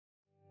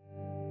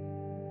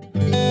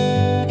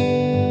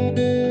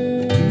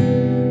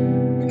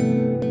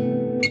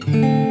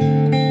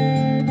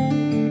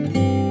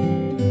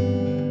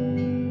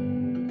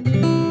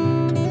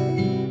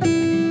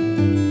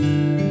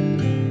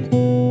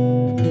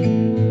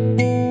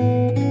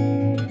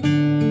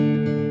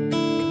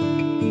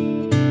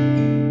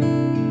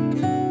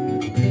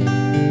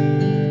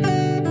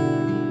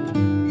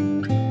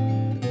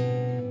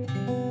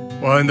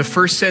In the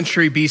first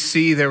century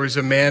BC, there was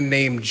a man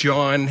named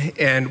John,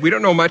 and we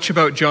don't know much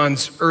about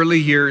John's early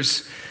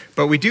years,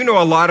 but we do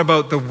know a lot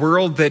about the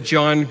world that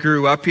John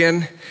grew up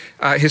in.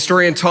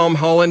 Historian Tom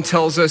Holland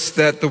tells us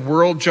that the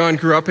world John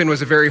grew up in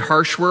was a very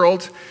harsh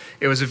world.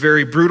 It was a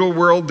very brutal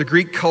world. The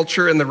Greek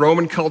culture and the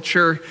Roman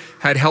culture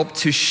had helped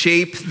to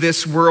shape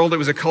this world. It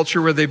was a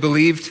culture where they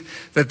believed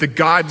that the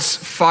gods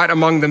fought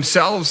among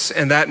themselves,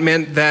 and that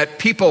meant that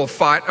people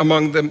fought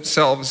among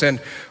themselves. And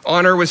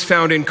honor was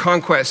found in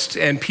conquest,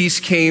 and peace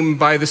came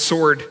by the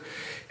sword.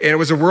 And it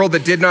was a world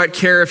that did not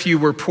care if you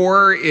were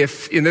poor.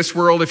 If in this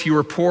world, if you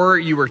were poor,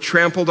 you were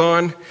trampled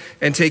on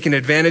and taken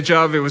advantage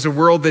of. It was a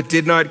world that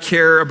did not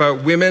care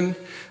about women.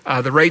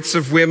 The rights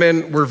of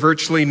women were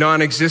virtually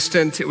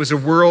non-existent. It was a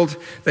world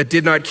that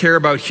did not care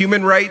about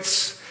human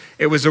rights.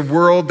 It was a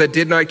world that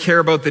did not care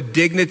about the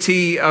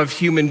dignity of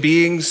human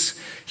beings.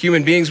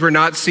 Human beings were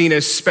not seen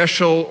as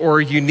special or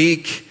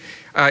unique.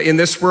 In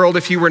this world,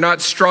 if you were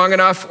not strong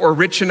enough or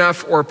rich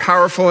enough or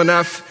powerful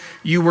enough,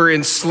 you were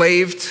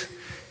enslaved.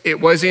 It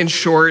was, in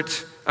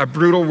short, a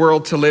brutal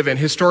world to live in.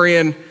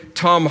 Historian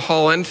Tom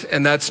Holland,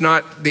 and that's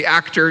not the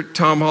actor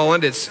Tom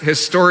Holland, it's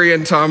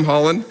historian Tom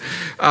Holland,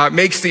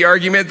 makes the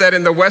argument that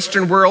in the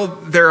Western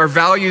world, there are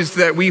values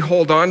that we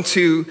hold on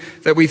to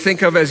that we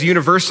think of as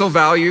universal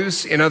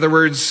values. In other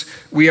words,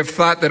 we have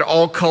thought that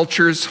all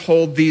cultures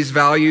hold these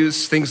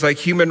values, things like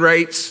human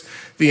rights,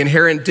 the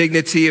inherent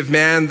dignity of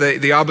man,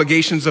 the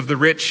obligations of the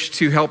rich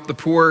to help the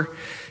poor.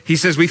 He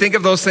says we think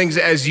of those things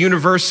as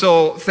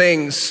universal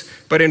things,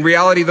 but in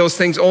reality, those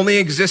things only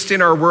exist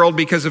in our world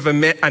because of a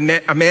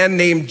man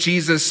named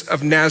Jesus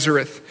of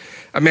Nazareth,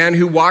 a man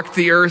who walked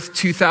the earth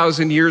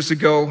 2,000 years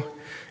ago.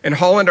 And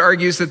Holland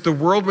argues that the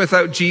world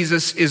without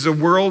Jesus is a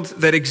world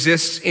that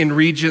exists in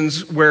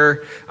regions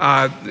where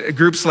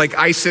groups like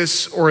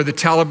ISIS or the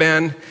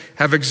Taliban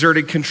have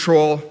exerted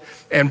control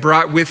and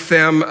brought with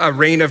them a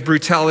reign of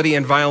brutality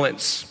and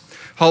violence.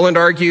 Holland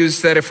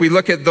argues that if we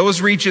look at those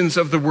regions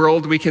of the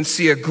world, we can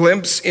see a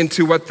glimpse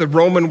into what the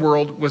Roman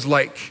world was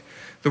like,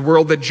 the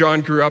world that John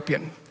grew up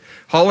in.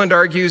 Holland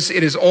argues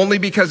it is only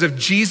because of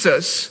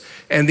Jesus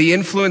and the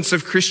influence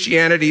of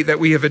Christianity that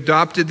we have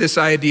adopted this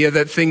idea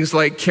that things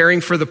like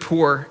caring for the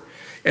poor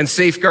and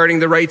safeguarding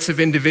the rights of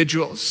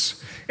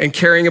individuals and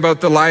caring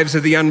about the lives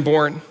of the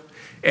unborn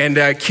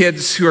and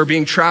kids who are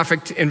being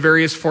trafficked in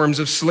various forms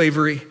of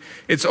slavery.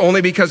 It's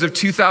only because of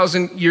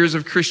 2,000 years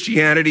of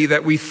Christianity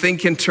that we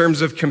think in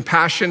terms of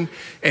compassion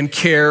and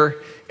care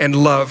and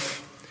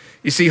love.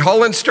 You see,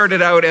 Holland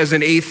started out as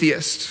an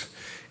atheist.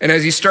 And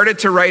as he started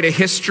to write a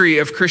history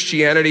of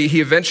Christianity, he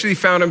eventually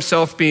found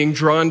himself being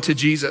drawn to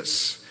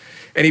Jesus.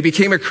 And he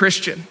became a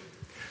Christian.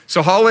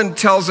 So Holland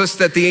tells us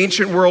that the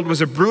ancient world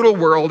was a brutal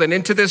world, and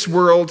into this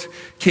world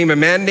came a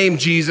man named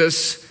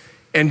Jesus,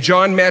 and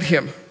John met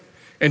him.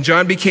 And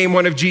John became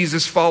one of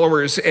Jesus'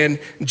 followers, and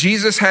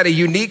Jesus had a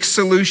unique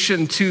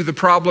solution to the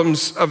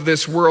problems of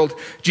this world.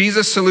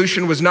 Jesus'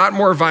 solution was not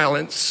more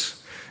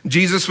violence.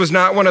 Jesus was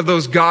not one of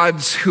those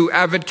gods who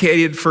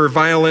advocated for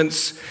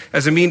violence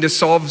as a mean to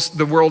solve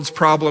the world's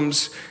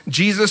problems.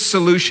 Jesus'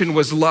 solution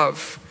was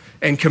love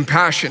and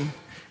compassion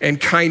and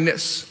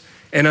kindness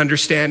and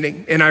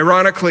understanding. And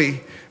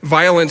ironically,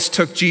 violence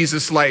took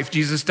Jesus' life.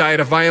 Jesus died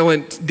a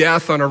violent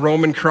death on a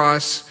Roman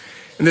cross.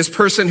 And this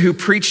person who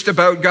preached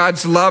about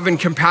God's love and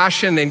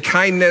compassion and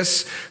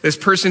kindness, this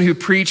person who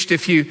preached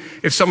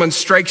if someone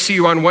strikes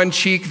you on one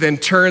cheek, then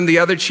turn the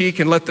other cheek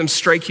and let them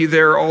strike you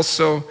there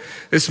also.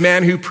 This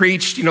man who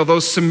preached,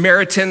 those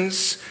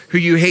Samaritans who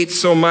you hate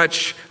so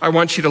much, I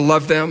want you to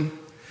love them.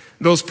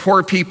 Those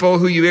poor people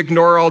who you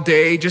ignore all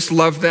day, just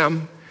love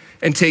them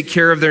and take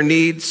care of their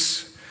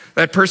needs.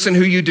 That person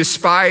who you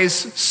despise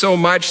so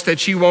much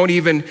that you won't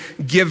even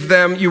give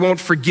them, you won't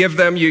forgive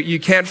them. You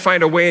can't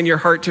find a way in your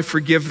heart to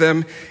forgive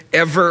them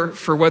ever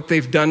for what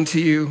they've done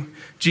to you.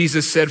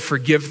 Jesus said,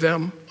 forgive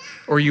them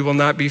or you will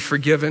not be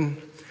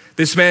forgiven.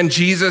 This man,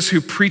 Jesus,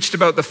 who preached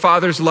about the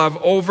Father's love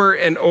over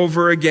and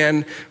over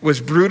again, was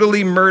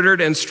brutally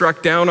murdered and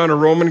struck down on a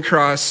Roman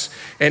cross.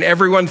 And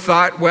everyone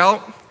thought,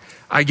 well,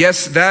 I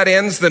guess that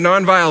ends the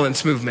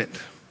nonviolence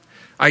movement.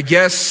 I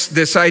guess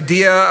this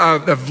idea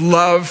of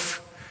love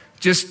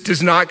just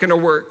is not going to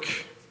work.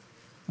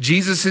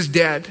 Jesus is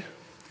dead.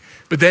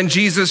 But then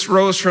Jesus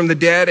rose from the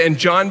dead and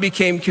John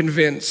became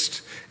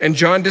convinced. And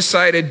John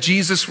decided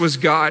Jesus was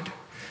God.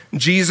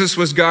 Jesus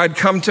was God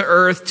come to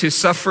earth to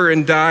suffer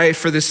and die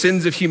for the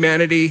sins of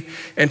humanity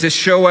and to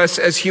show us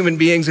as human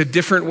beings a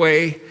different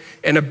way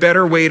and a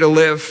better way to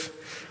live.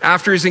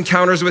 After his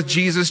encounters with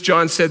Jesus,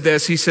 John said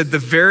this. He said, the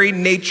very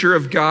nature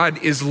of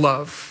God is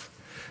love.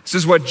 This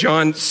is what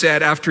John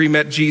said after he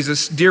met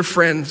Jesus. Dear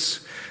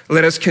friends,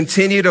 let us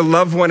continue to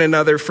love one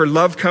another, for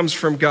love comes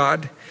from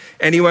God.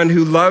 Anyone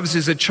who loves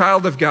is a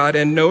child of God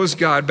and knows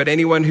God, but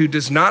anyone who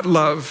does not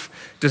love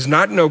does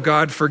not know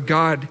God, for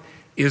God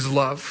is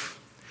love.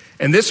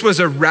 And this was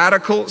a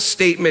radical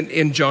statement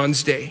in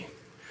John's day.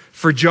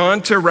 For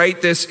John to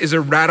write this is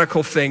a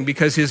radical thing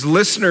because his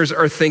listeners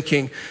are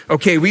thinking,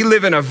 okay, we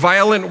live in a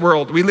violent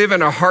world. We live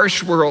in a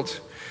harsh world.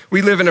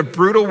 We live in a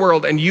brutal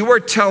world, and you are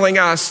telling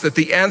us that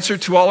the answer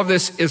to all of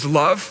this is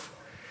love?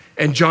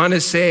 And John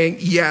is saying,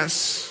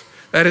 yes,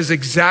 that is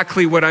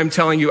exactly what I'm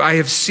telling you. I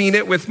have seen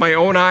it with my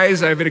own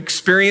eyes. I've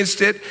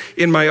experienced it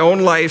in my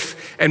own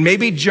life. And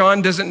maybe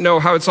John doesn't know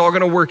how it's all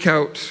going to work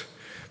out,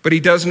 but he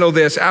does know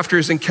this. After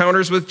his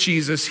encounters with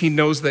Jesus, he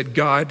knows that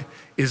God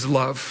is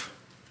love.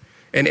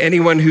 And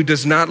anyone who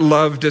does not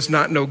love does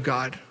not know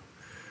God.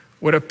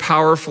 What a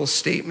powerful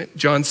statement.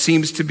 John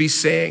seems to be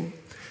saying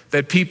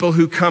that people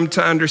who come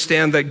to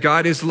understand that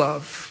God is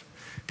love,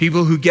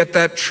 people who get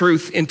that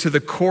truth into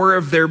the core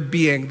of their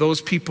being, those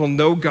people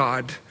know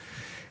God,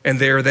 and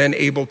they are then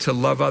able to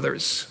love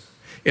others.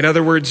 In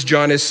other words,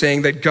 John is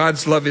saying that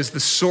God's love is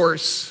the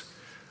source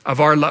of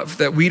our love,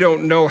 that we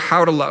don't know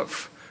how to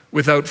love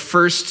without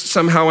first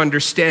somehow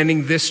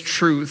understanding this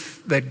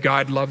truth that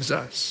God loves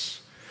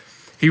us.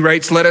 He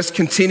writes, let us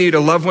continue to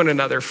love one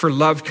another, for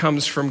love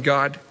comes from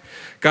God.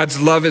 God's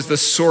love is the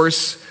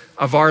source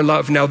of our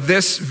love. Now,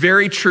 this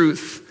very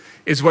truth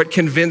is what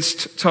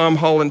convinced Tom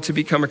Holland to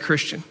become a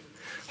Christian.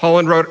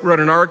 Holland wrote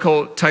an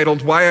article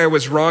titled, Why I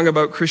Was Wrong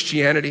About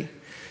Christianity.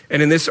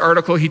 And in this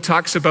article, he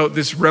talks about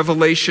this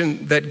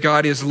revelation that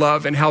God is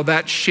love and how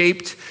that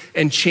shaped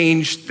and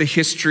changed the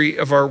history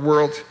of our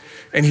world.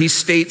 And he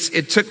states,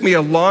 it took me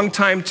a long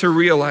time to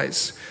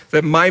realize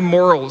that my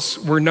morals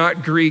were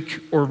not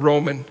Greek or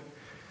Roman,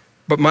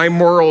 but my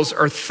morals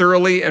are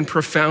thoroughly and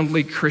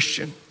profoundly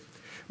Christian.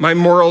 My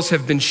morals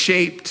have been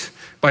shaped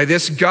by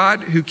this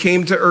God who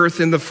came to earth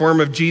in the form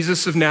of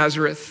Jesus of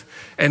Nazareth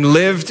and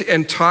lived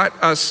and taught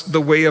us the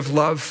way of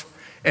love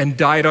and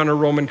died on a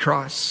Roman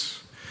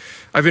cross.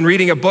 I've been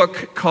reading a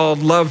book called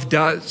Love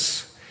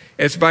Does.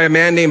 It's by a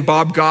man named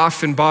Bob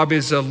Goff, and Bob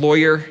is a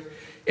lawyer.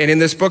 And in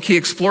this book, he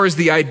explores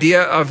the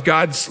idea of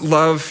God's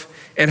love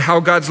and how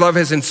God's love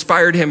has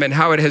inspired him and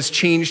how it has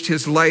changed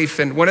his life.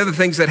 And one of the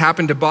things that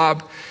happened to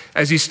Bob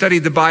as he studied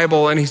the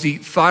Bible and as he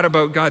thought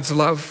about God's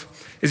love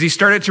is he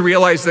started to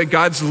realize that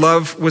God's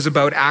love was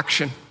about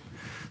action,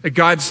 that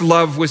God's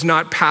love was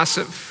not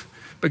passive,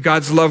 but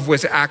God's love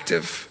was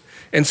active.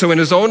 And so in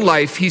his own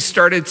life, he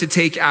started to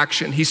take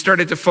action. He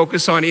started to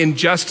focus on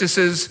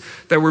injustices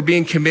that were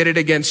being committed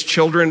against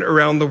children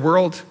around the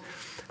world.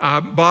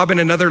 Bob and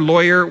another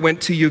lawyer went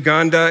to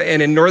Uganda,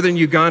 and in northern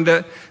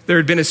Uganda, there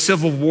had been a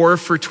civil war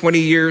for 20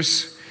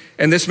 years.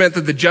 And this meant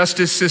that the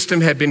justice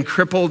system had been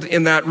crippled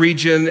in that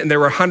region, and there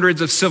were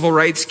hundreds of civil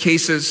rights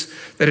cases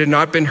that had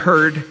not been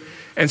heard.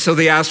 And so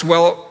they asked,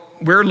 well,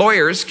 we're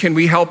lawyers. Can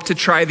we help to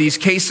try these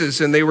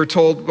cases? And they were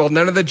told, well,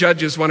 none of the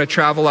judges want to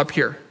travel up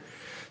here.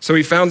 So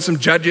he found some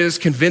judges,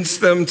 convinced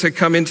them to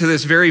come into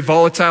this very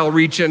volatile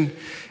region,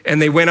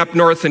 and they went up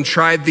north and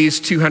tried these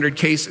 200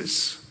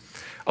 cases.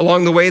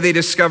 Along the way, they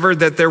discovered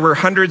that there were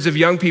hundreds of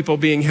young people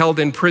being held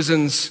in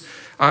prisons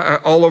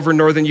all over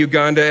northern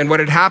Uganda. And what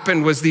had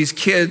happened was these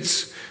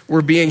kids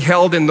were being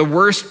held in the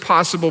worst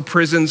possible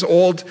prisons,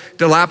 old,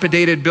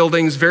 dilapidated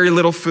buildings, very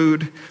little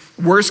food,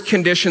 worse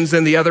conditions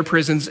than the other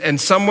prisons. And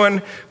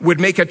someone would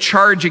make a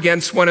charge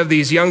against one of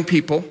these young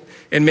people.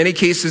 In many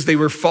cases, they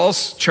were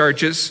false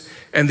charges.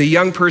 And the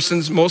young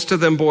persons, most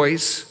of them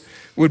boys,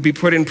 would be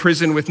put in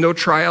prison with no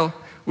trial,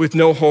 with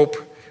no hope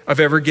of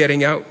ever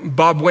getting out.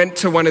 Bob went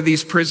to one of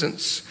these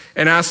prisons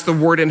and asked the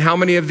warden, how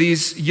many of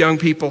these young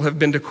people have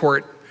been to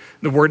court?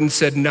 The warden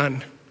said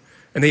none.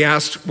 And they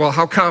asked, well,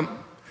 how come?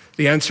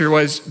 The answer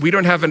was, we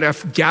don't have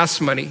enough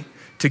gas money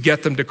to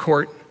get them to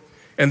court,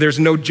 and there's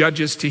no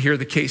judges to hear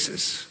the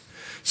cases.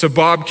 So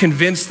Bob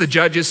convinced the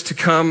judges to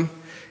come,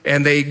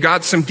 and they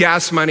got some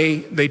gas money.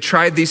 They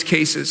tried these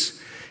cases.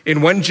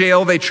 In one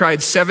jail, they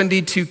tried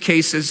 72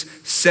 cases.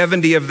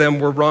 70 of them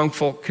were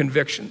wrongful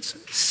convictions.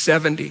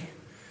 70.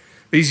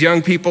 These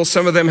young people,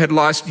 some of them had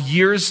lost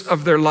years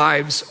of their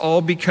lives,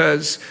 all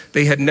because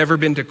they had never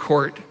been to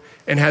court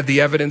and had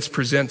the evidence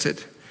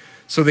presented.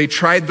 So they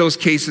tried those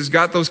cases,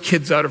 got those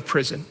kids out of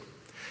prison.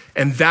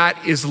 And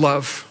that is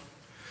love.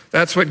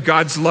 That's what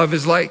God's love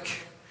is like.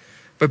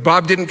 But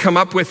Bob didn't come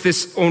up with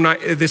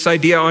this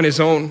idea on his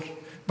own.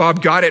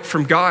 Bob got it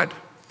from God.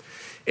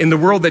 In the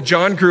world that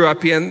John grew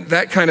up in,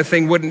 that kind of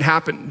thing wouldn't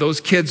happen.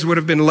 Those kids would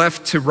have been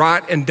left to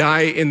rot and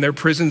die in their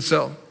prison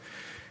cell.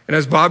 And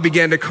as Bob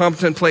began to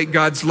contemplate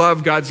God's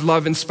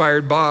love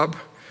inspired Bob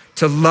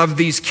to love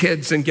these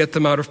kids and get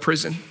them out of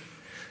prison.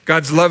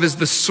 God's love is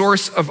the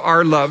source of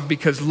our love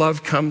because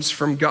love comes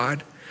from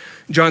God.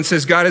 John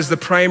says God is the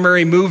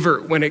primary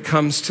mover when it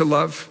comes to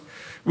love.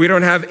 We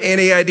don't have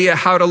any idea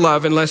how to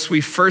love unless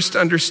we first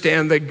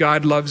understand that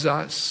God loves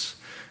us.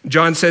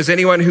 John says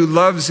anyone who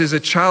loves is a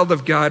child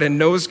of God and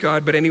knows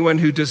God, but anyone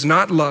who does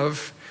not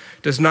love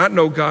does not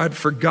know God,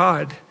 for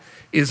God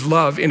is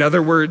love. In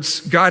other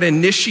words, God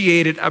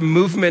initiated a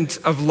movement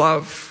of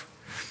love.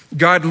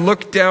 God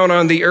looked down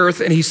on the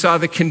earth and he saw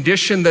the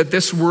condition that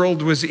this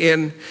world was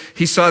in.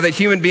 He saw that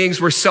human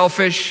beings were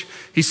selfish.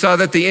 He saw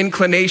that the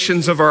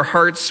inclinations of our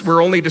hearts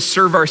were only to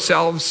serve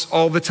ourselves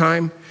all the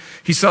time.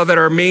 He saw that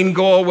our main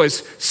goal was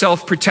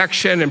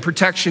self-protection and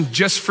protection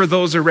just for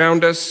those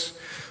around us.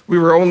 We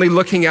were only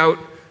looking out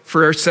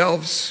for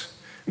ourselves.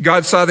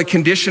 God saw the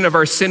condition of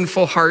our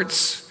sinful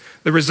hearts,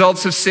 The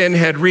results of sin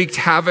had wreaked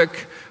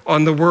havoc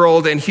on the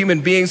world, and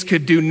human beings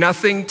could do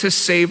nothing to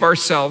save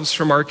ourselves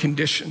from our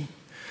condition.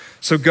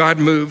 So God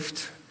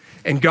moved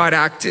and God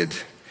acted.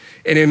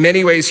 And in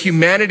many ways,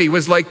 humanity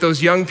was like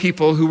those young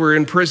people who were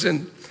in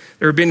prison.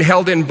 They were being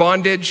held in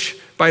bondage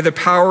by the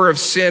power of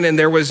sin, and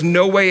there was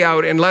no way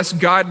out. Unless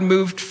God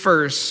moved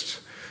first,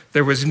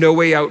 there was no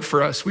way out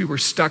for us. We were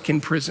stuck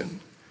in prison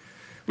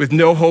with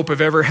no hope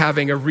of ever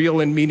having a real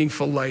and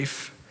meaningful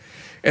life.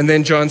 And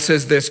then John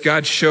says this: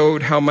 God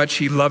showed how much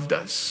he loved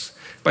us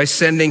by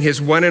sending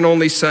his one and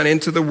only Son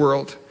into the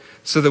world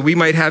so that we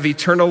might have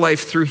eternal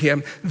life through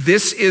him.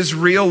 This is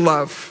real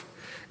love,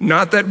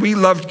 not that we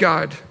loved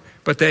God,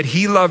 but that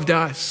he loved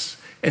us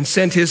and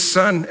sent his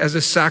Son as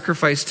a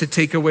sacrifice to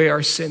take away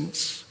our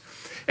sins.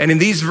 And in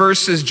these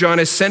verses, John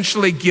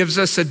essentially gives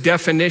us a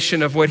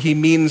definition of what he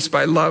means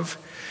by love.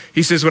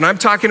 He says, when I'm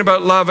talking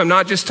about love, I'm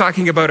not just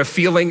talking about a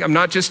feeling. I'm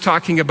not just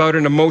talking about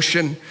an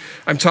emotion.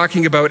 I'm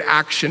talking about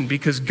action,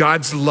 because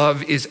God's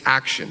love is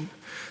action.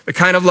 The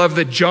kind of love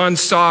that John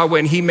saw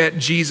when he met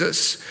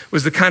Jesus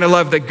was the kind of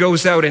love that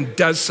goes out and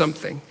does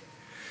something,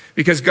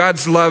 because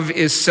God's love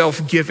is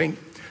self-giving.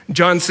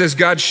 John says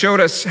God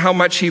showed us how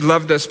much he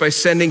loved us by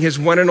sending his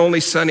one and only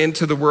Son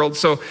into the world.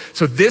 So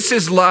this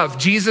is love.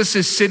 Jesus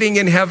is sitting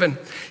in heaven.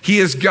 He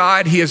is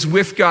God. He is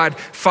with God.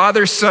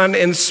 Father, Son,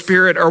 and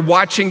Spirit are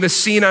watching the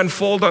scene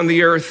unfold on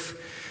the earth.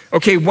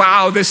 Okay,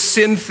 wow, this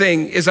sin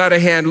thing is out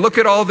of hand. Look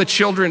at all the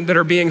children that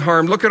are being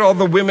harmed. Look at all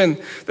the women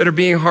that are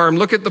being harmed.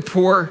 Look at the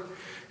poor.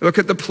 Look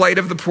at the plight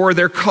of the poor.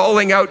 They're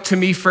calling out to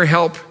me for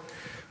help,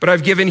 but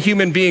I've given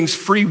human beings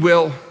free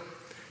will.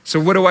 So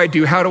what do I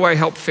do? How do I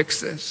help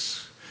fix this?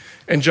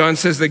 And John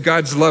says that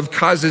God's love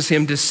causes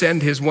him to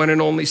send his one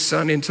and only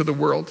Son into the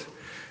world.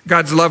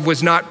 God's love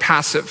was not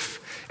passive.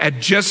 At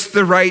just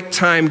the right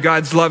time,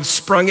 God's love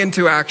sprung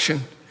into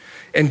action,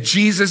 and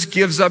Jesus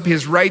gives up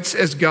his rights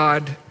as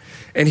God,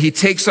 and he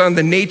takes on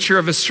the nature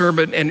of a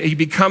servant, and he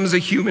becomes a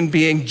human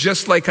being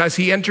just like us.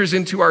 He enters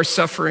into our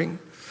suffering.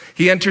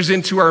 He enters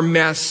into our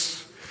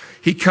mess.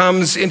 He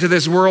comes into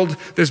this world,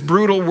 this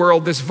brutal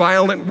world, this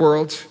violent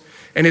world,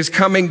 and his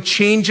coming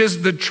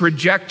changes the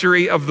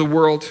trajectory of the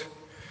world.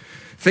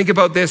 Think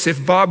about this.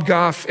 If Bob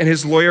Goff and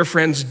his lawyer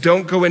friends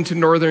don't go into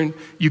northern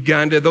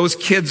Uganda, those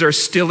kids are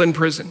still in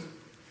prison.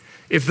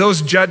 If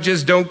those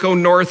judges don't go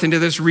north into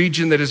this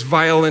region that is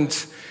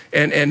violent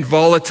and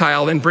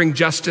volatile and bring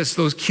justice,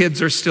 those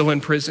kids are still in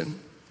prison.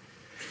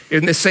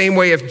 In the same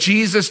way, if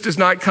Jesus does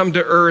not come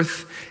to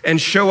earth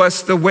and show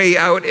us the way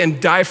out and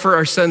die for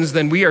our sins,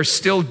 then we are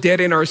still dead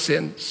in our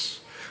sins.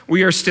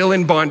 We are still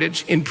in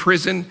bondage, in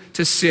prison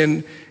to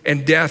sin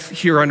and death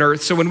here on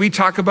earth. So when we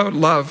talk about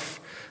love,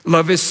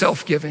 love is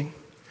self-giving.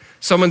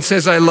 Someone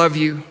says, I love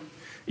you.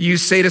 You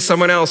say to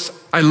someone else,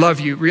 I love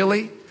you.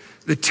 Really?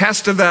 The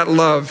test of that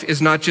love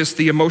is not just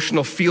the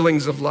emotional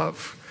feelings of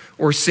love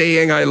or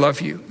saying, I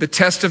love you. The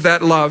test of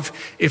that love,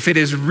 if it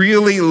is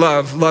really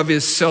love, love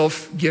is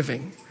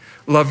self-giving.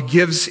 Love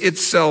gives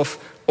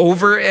itself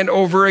over and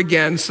over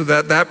again so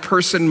that that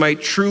person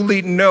might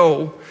truly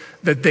know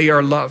that they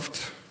are loved.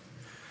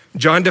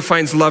 John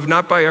defines love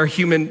not by our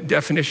human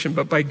definition,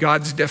 but by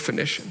God's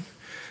definition.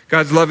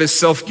 God's love is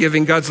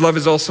self-giving. God's love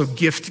is also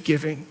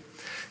gift-giving.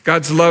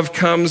 God's love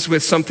comes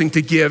with something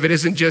to give. It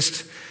isn't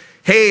just,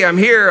 hey, I'm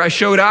here, I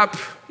showed up,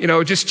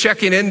 just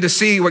checking in to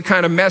see what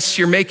kind of mess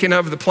you're making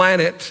of the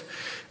planet.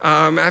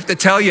 I have to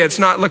tell you, it's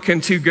not looking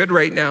too good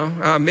right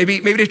now. Maybe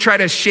to try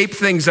to shape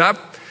things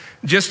up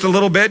just a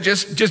little bit,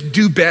 just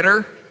do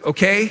better,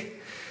 okay?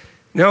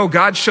 No,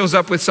 God shows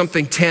up with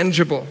something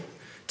tangible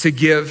to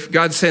give.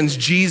 God sends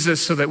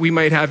Jesus so that we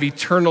might have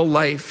eternal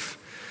life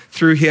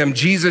through him.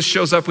 Jesus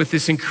shows up with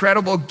this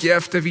incredible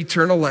gift of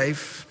eternal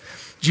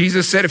life.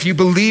 Jesus said, if you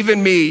believe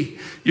in me,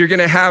 you're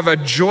gonna have a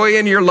joy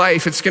in your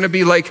life. It's gonna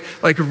be like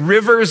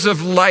rivers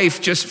of life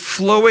just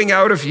flowing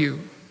out of you.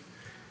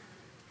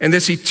 And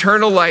this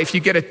eternal life, you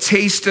get a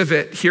taste of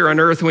it here on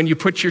earth when you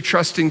put your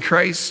trust in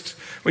Christ.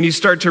 When you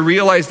start to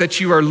realize that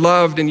you are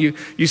loved, and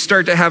you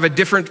start to have a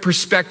different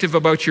perspective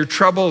about your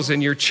troubles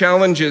and your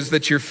challenges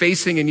that you're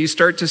facing, and you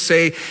start to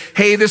say,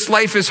 hey, this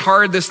life is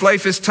hard, this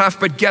life is tough,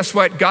 but guess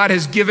what? God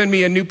has given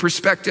me a new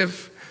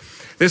perspective.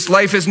 This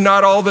life is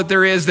not all that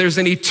there is. There's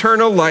an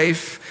eternal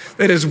life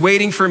that is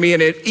waiting for me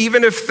in it.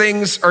 Even if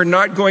things are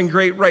not going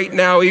great right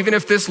now, even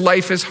if this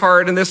life is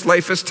hard and this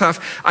life is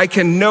tough, I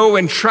can know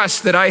and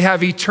trust that I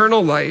have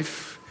eternal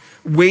life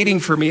waiting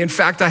for me. In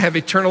fact, I have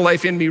eternal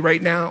life in me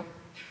right now.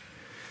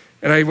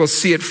 And I will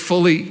see it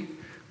fully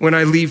when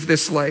I leave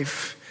this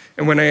life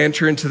and when I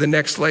enter into the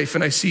next life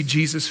and I see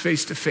Jesus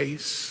face to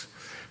face.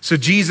 So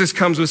Jesus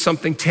comes with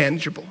something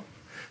tangible,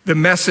 the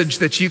message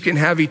that you can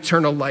have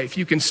eternal life.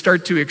 You can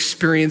start to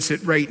experience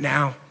it right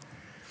now,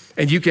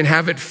 and you can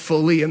have it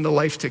fully in the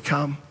life to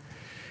come.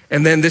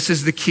 And then this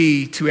is the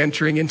key to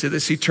entering into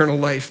this eternal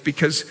life,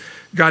 because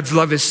God's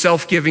love is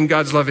self-giving,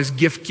 God's love is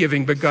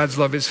gift-giving, but God's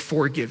love is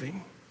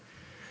forgiving.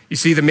 You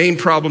see, the main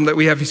problem that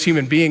we have as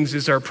human beings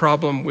is our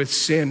problem with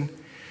sin.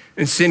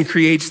 And sin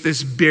creates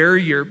this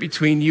barrier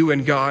between you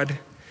and God.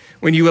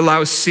 when you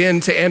allow sin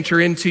to enter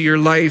into your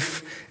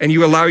life and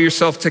you allow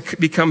yourself to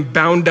become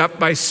bound up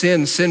by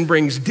sin, sin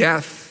brings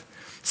death.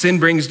 Sin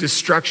brings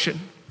destruction.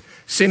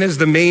 Sin is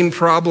the main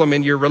problem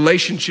in your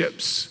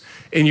relationships,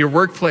 in your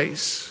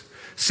workplace.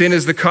 Sin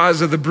is the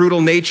cause of the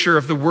brutal nature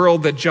of the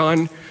world that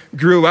John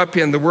grew up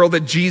in, the world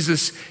that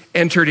Jesus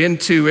entered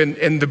into,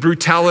 and the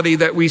brutality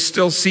that we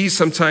still see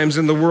sometimes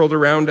in the world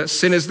around us.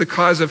 Sin is the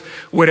cause of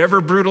whatever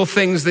brutal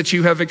things that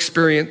you have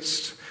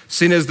experienced.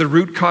 Sin is the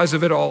root cause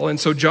of it all. And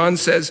so John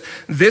says,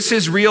 this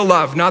is real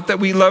love, not that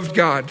we loved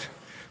God,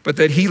 but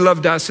that he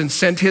loved us and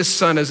sent his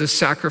son as a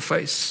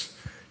sacrifice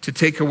to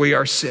take away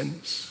our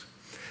sins.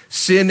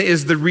 Sin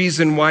is the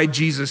reason why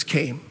Jesus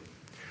came.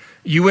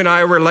 You and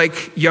I were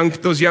like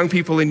those young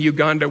people in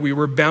Uganda. We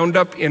were bound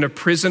up in a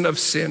prison of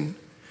sin,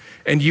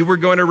 and you were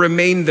going to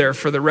remain there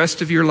for the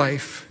rest of your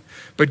life.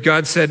 But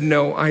God said,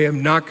 no, I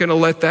am not going to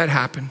let that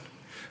happen.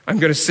 I'm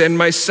going to send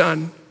my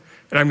son,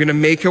 and I'm going to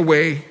make a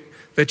way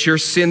that your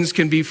sins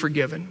can be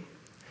forgiven.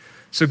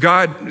 So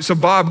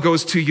Bob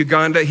goes to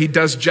Uganda. He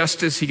does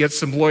justice. He gets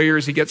some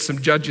lawyers. He gets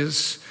some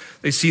judges.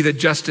 They see that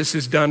justice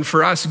is done.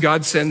 For us,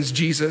 God sends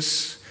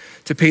Jesus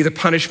to pay the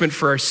punishment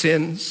for our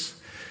sins.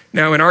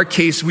 Now, in our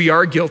case, we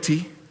are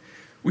guilty.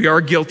 We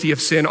are guilty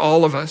of sin,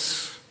 all of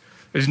us.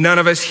 There's none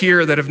of us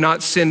here that have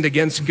not sinned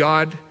against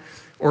God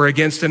or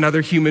against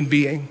another human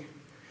being.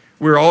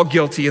 We're all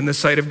guilty in the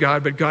sight of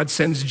God, but God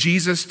sends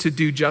Jesus to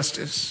do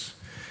justice.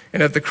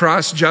 And at the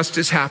cross,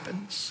 justice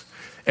happens.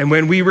 And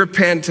when we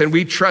repent and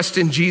we trust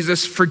in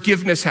Jesus,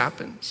 forgiveness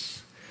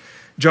happens.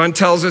 John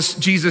tells us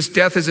Jesus'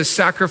 death is a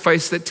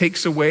sacrifice that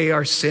takes away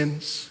our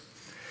sins.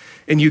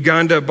 In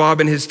Uganda, Bob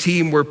and his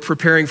team were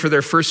preparing for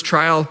their first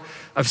trial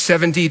of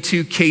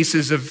 72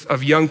 cases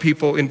of young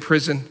people in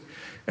prison.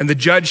 And the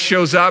judge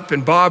shows up,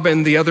 and Bob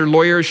and the other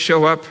lawyers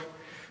show up.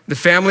 The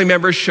family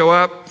members show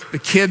up. The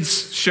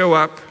kids show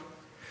up.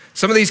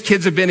 Some of these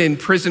kids have been in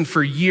prison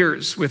for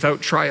years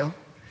without trial.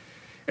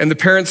 And the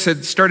parents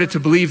had started to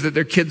believe that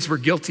their kids were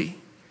guilty.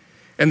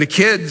 And the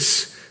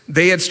kids,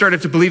 they had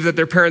started to believe that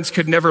their parents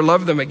could never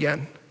love them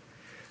again,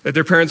 that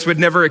their parents would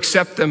never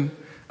accept them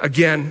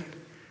again.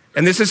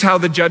 And this is how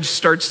the judge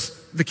starts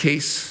the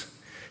case.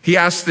 He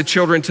asks the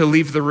children to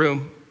leave the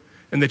room,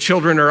 and the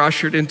children are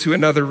ushered into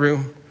another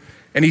room.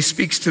 And he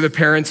speaks to the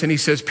parents and he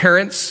says,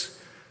 parents,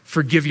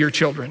 forgive your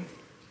children.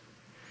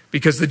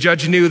 Because the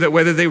judge knew that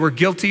whether they were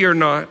guilty or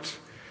not,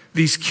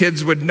 these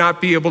kids would not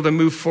be able to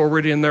move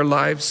forward in their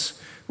lives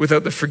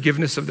without the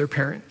forgiveness of their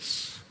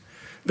parents.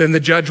 Then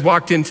the judge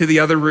walked into the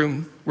other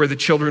room where the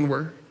children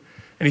were,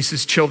 and he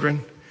says,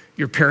 children,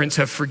 your parents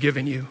have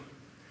forgiven you.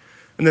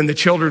 And then the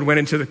children went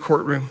into the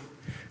courtroom,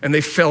 and they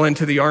fell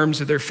into the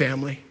arms of their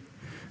family.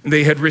 And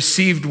they had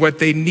received what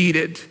they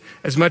needed.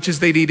 As much as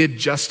they needed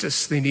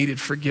justice, they needed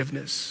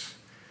forgiveness.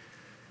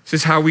 This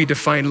is how we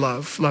define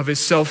love. Love is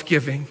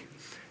self-giving.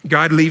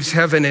 God leaves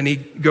heaven and he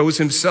goes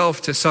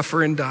himself to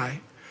suffer and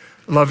die.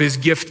 Love is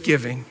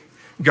gift-giving.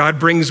 God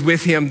brings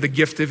with him the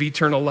gift of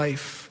eternal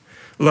life.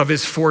 Love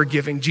is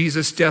forgiving.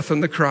 Jesus' death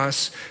on the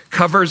cross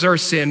covers our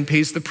sin,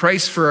 pays the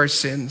price for our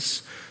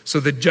sins so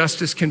that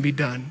justice can be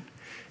done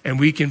and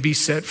we can be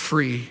set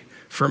free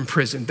from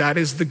prison. That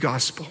is the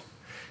gospel.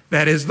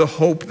 That is the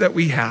hope that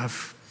we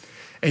have.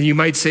 And you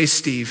might say,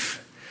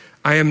 Steve,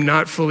 I am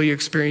not fully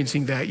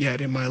experiencing that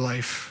yet in my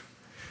life.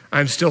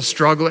 I'm still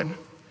struggling.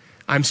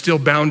 I'm still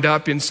bound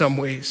up in some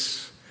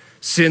ways.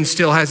 Sin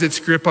still has its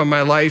grip on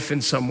my life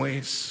in some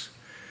ways.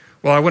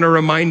 Well, I want to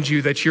remind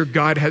you that your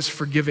God has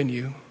forgiven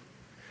you.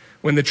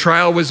 When the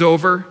trial was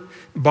over,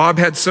 Bob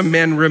had some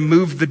men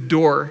remove the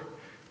door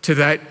to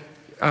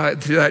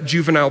that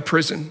juvenile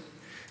prison.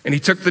 And he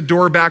took the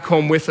door back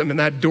home with him, and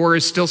that door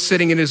is still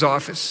sitting in his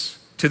office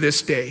to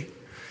this day.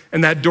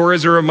 And that door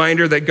is a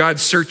reminder that God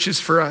searches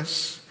for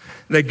us,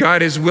 that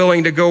God is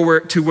willing to go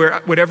to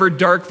whatever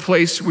dark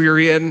place we are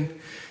in.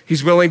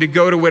 He's willing to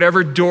go to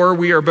whatever door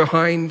we are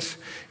behind,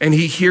 and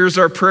he hears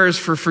our prayers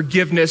for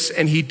forgiveness,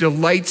 and he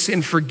delights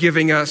in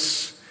forgiving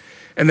us.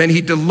 And then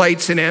he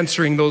delights in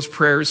answering those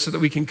prayers so that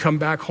we can come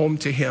back home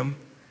to him.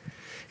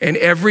 And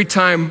every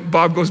time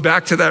Bob goes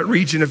back to that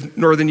region of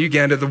northern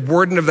Uganda, the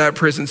warden of that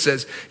prison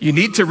says, you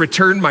need to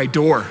return my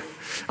door.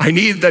 I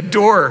need the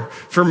door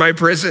for my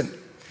prison.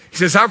 He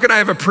says, how can I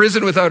have a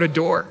prison without a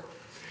door?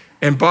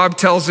 And Bob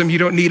tells him, you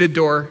don't need a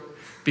door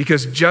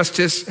because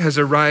justice has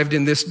arrived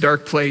in this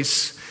dark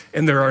place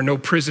and there are no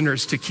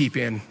prisoners to keep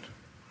in.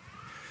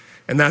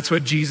 And that's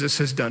what Jesus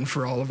has done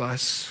for all of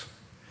us.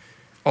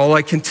 All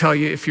I can tell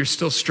you, if you're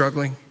still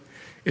struggling,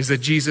 is that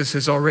Jesus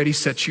has already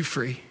set you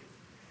free.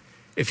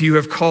 If you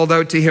have called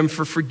out to him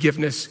for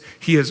forgiveness,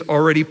 he has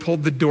already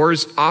pulled the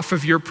doors off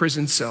of your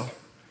prison cell.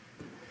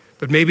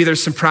 But maybe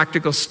there's some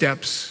practical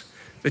steps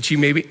that you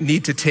maybe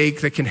need to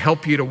take that can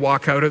help you to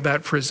walk out of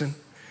that prison.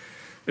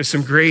 There's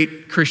some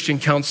great Christian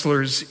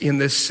counselors in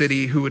this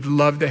city who would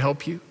love to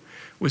help you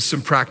with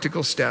some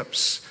practical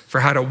steps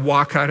for how to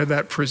walk out of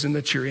that prison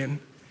that you're in.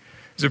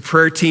 There's a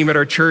prayer team at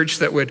our church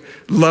that would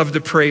love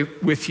to pray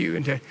with you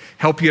and to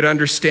help you to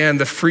understand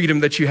the freedom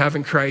that you have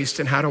in Christ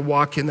and how to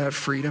walk in that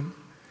freedom.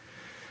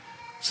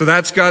 So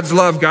that's God's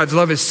love. God's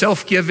love is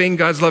self-giving.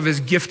 God's love is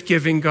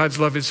gift-giving. God's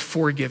love is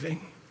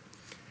forgiving.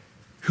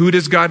 Who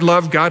does God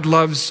love? God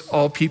loves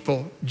all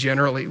people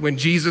generally. When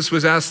Jesus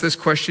was asked this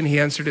question, he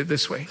answered it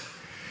this way.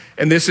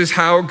 And this is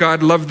how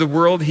God loved the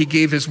world. He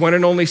gave his one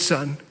and only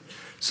Son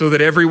so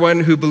that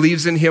everyone who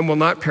believes in him will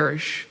not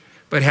perish,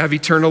 but have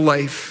eternal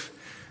life.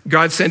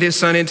 God sent his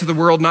Son into the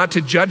world not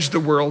to judge the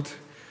world,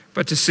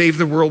 but to save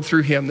the world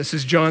through him. This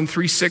is John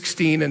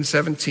 3:16 and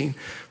 17.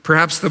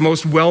 Perhaps the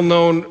most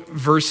well-known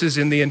verses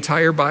in the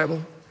entire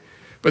Bible.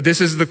 But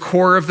this is the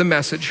core of the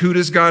message. Who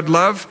does God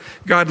love?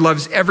 God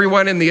loves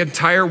everyone in the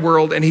entire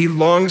world, and he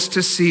longs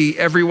to see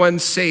everyone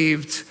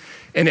saved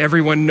and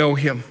everyone know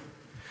him.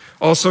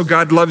 Also,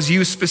 God loves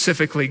you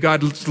specifically.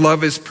 God's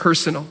love is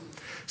personal.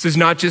 This is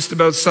not just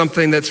about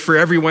something that's for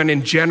everyone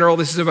in general.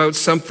 This is about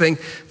something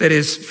that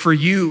is for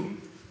you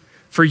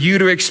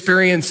to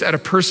experience at a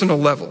personal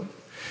level.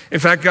 In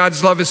fact,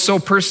 God's love is so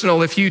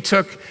personal. If you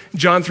took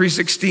John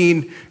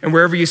 3:16 and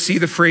wherever you see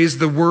the phrase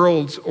the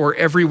world or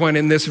everyone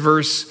in this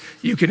verse,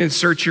 you can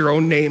insert your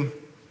own name.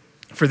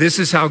 For this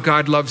is how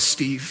God loves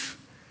Steve.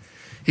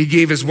 He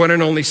gave his one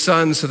and only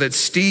Son so that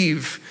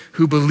Steve,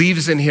 who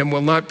believes in him,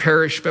 will not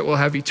perish but will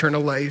have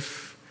eternal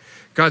life.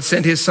 God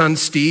sent his Son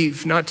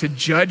Steve not to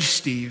judge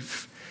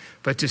Steve,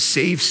 but to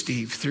save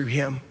Steve through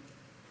him.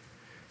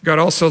 God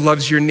also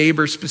loves your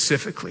neighbor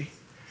specifically.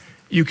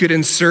 You could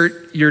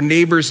insert your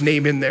neighbor's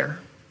name in there.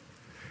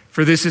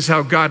 For this is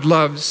how God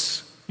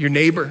loves your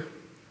neighbor.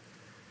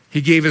 He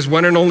gave his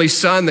one and only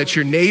Son that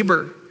your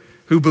neighbor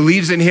who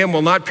believes in him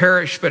will not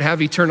perish but have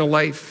eternal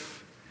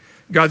life.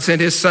 God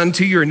sent his Son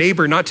to your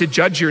neighbor not to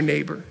judge your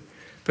neighbor,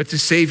 but to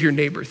save your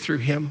neighbor through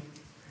him.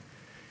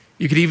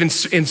 You could even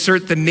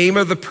insert the name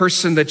of the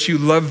person that you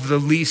love the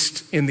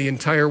least in the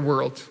entire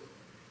world.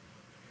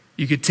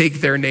 You could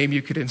take their name,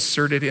 you could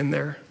insert it in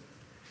there.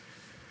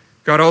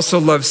 God also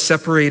loves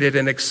separated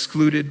and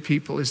excluded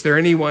people. Is there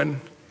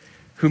anyone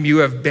whom you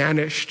have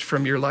banished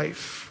from your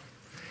life?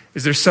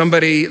 Is there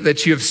somebody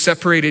that you have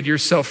separated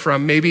yourself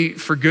from, maybe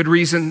for good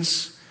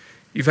reasons?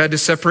 You've had to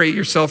separate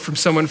yourself from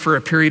someone for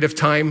a period of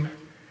time.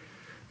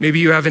 Maybe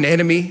you have an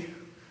enemy,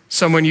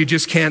 someone you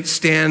just can't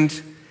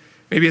stand.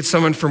 Maybe it's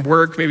someone from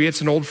work, maybe it's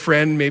an old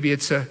friend, maybe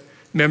it's a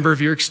member of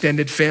your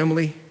extended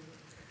family.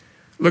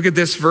 Look at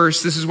this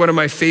verse. This is one of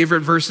my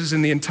favorite verses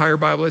in the entire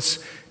Bible. It's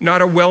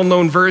not a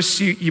well-known verse.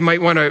 You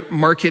might want to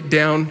mark it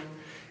down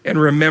and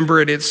remember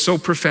it. It's so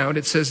profound.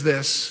 It says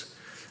this: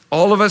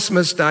 all of us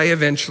must die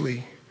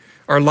eventually.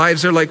 Our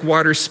lives are like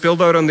water spilled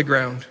out on the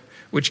ground,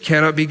 which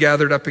cannot be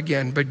gathered up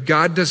again. But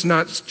God does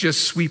not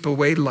just sweep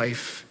away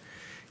life.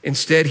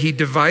 Instead, he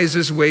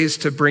devises ways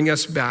to bring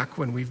us back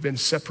when we've been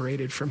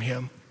separated from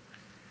him.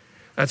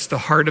 That's the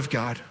heart of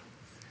God.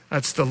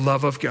 That's the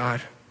love of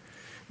God.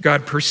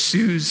 God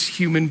pursues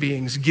human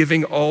beings,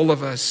 giving all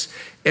of us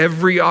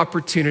every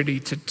opportunity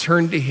to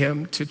turn to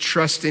him, to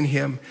trust in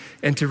him,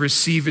 and to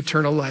receive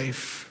eternal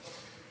life.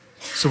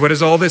 So what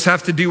does all this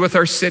have to do with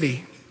our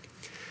city?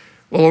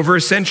 Well, over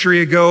a century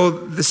ago,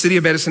 the city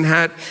of Medicine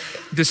Hat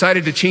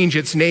decided to change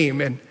its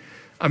name, and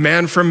a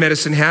man from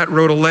Medicine Hat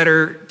wrote a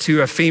letter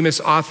to a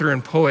famous author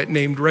and poet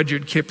named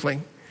Rudyard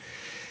Kipling.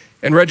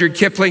 And Rudyard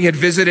Kipling had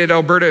visited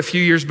Alberta a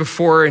few years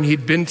before, and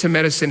he'd been to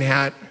Medicine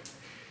Hat.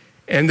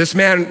 And this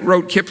man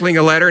wrote Kipling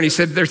a letter, and he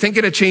said, they're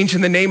thinking of changing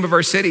the name of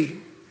our city.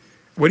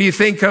 What do you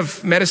think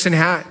of Medicine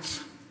Hat?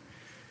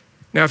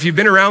 Now, if you've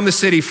been around the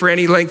city for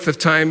any length of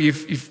time,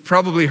 you've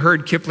probably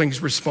heard Kipling's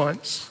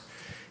response.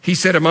 He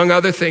said, among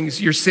other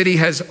things, your city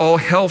has all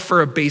hell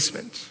for a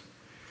basement.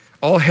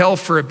 All hell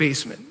for a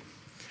basement.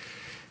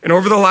 And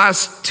over the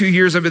last 2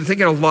 years, I've been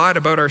thinking a lot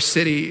about our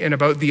city and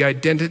about the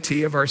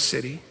identity of our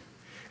city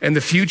and the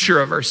future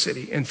of our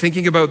city, and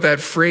thinking about that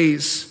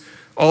phrase,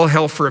 all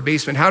hell for a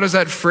basement. How does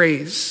that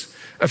phrase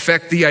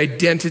affect the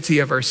identity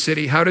of our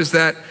city? How does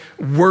that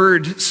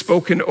word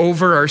spoken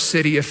over our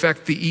city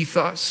affect the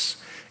ethos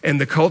and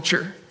the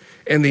culture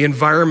and the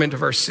environment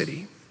of our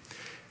city?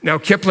 Now,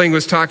 Kipling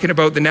was talking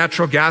about the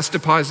natural gas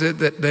deposit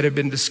that had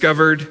been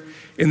discovered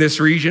in this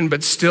region,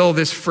 but still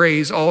this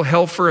phrase, all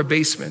hell for a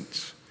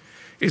basement,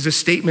 is a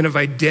statement of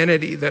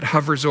identity that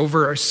hovers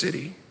over our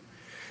city.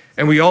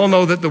 And we all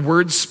know that the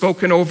words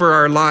spoken over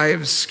our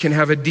lives can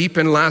have a deep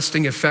and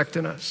lasting effect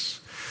on us.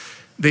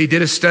 They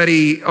did a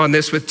study on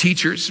this with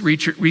teachers.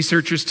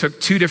 Researchers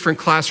took 2 different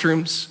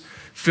classrooms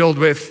filled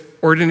with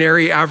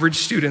ordinary, average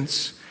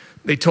students.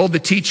 They told the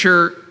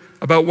teacher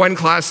about one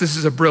class, this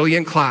is a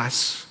brilliant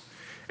class.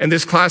 And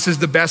this class is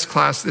the best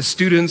class. The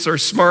students are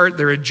smart,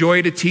 they're a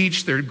joy to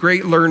teach, they're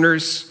great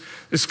learners.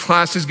 This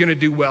class is gonna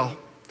do well.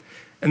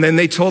 And then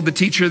they told the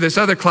teacher, this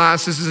other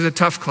class, this is a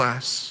tough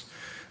class.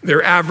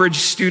 They're average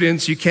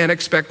students, you can't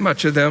expect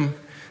much of them.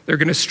 They're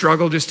gonna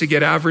struggle just to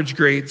get average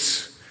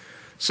grades.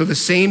 So the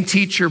same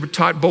teacher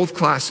taught both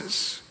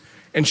classes.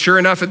 And sure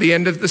enough, at the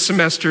end of the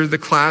semester, the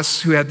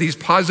class who had these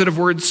positive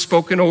words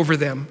spoken over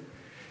them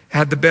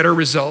had the better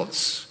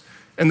results.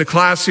 And the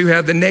class who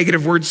had the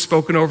negative words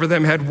spoken over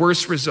them had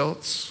worse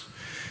results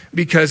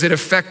because it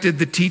affected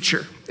the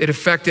teacher. It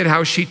affected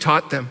how she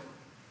taught them.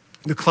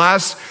 The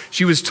class,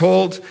 she was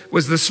told,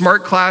 was the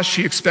smart class.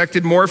 She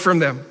expected more from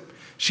them.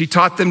 She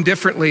taught them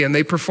differently and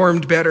they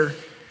performed better.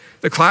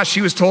 The class,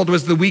 she was told,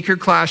 was the weaker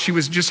class. She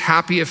was just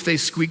happy if they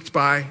squeaked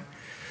by.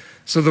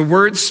 So the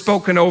words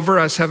spoken over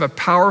us have a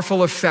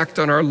powerful effect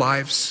on our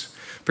lives,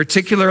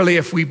 particularly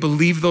if we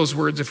believe those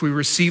words, if we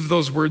receive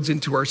those words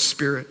into our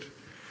spirit.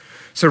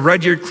 So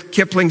Rudyard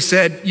Kipling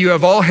said, "You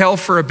have all hell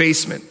for a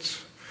basement."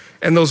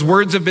 And those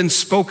words have been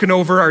spoken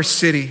over our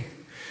city.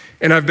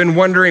 And I've been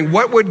wondering,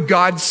 what would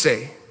God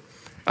say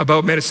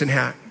about Medicine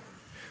Hat?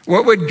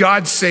 What would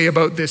God say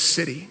about this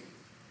city?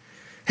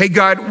 Hey,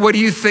 God, what do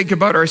you think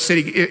about our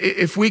city?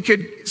 If we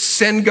could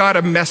send God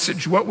a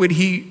message, what would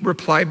he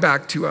reply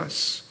back to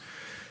us?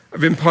 I've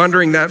been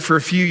pondering that for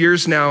a few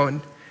years now,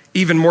 and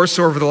even more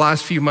so over the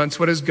last few months.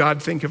 What does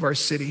God think of our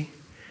city?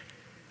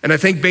 And I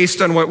think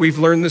based on what we've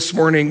learned this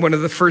morning, one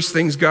of the first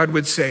things God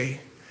would say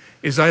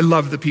is, "I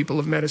love the people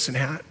of Medicine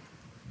Hat."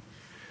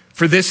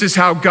 For this is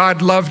how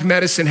God loved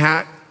Medicine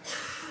Hat.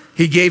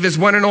 He gave his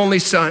one and only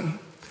Son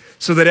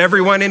so that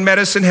everyone in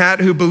Medicine Hat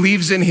who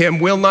believes in him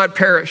will not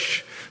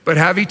perish, but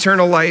have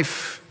eternal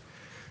life.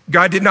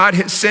 God did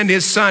not send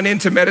his Son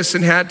into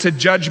Medicine Hat to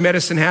judge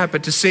Medicine Hat,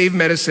 but to save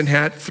Medicine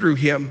Hat through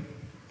him.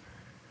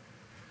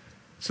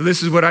 So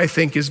this is what I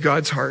think is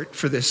God's heart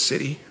for this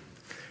city.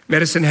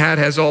 Medicine Hat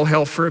has all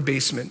hell for a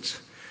basement,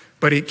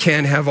 but it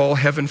can have all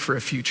heaven for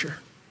a future.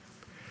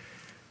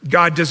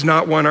 God does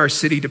not want our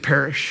city to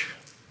perish.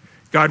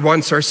 God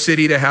wants our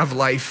city to have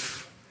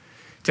life,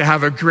 to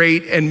have a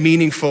great and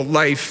meaningful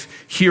life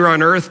here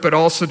on earth, but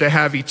also to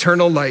have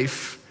eternal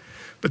life.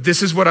 But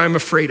this is what I'm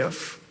afraid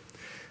of.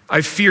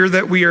 I fear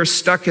that we are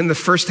stuck in the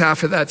first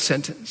half of that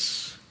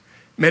sentence.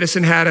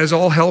 Medicine Hat has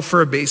all hell for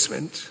a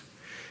basement,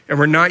 and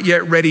we're not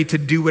yet ready to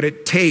do what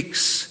it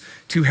takes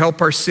to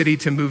help our city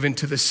to move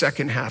into the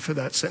second half of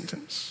that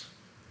sentence.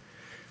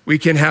 We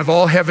can have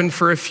all heaven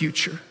for a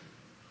future.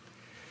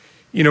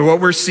 You know,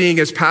 what we're seeing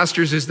as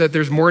pastors is that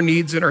there's more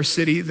needs in our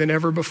city than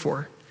ever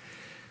before.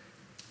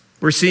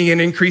 We're seeing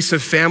an increase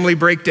of family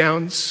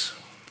breakdowns.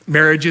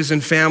 Marriages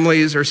and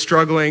families are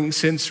struggling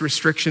since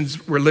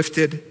restrictions were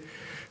lifted.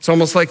 It's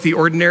almost like the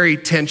ordinary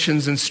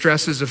tensions and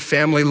stresses of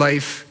family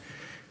life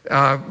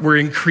were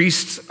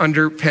increased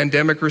under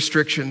pandemic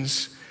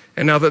restrictions.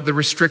 And now that the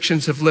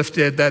restrictions have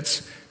lifted,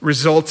 that's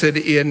resulted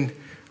in,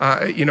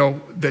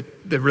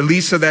 the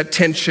release of that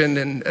tension,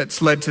 and it's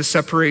led to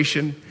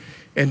separation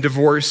and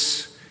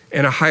divorce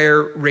and a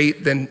higher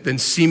rate than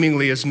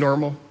seemingly is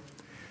normal.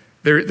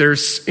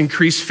 There's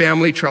increased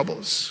family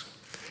troubles.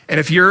 And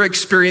if you're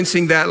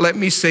experiencing that, let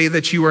me say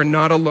that you are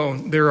not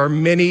alone. There are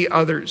many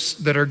others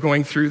that are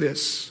going through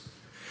this.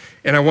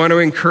 And I want to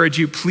encourage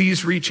you,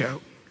 please reach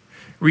out.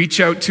 Reach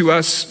out to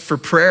us for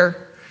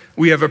prayer.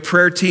 We have a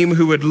prayer team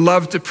who would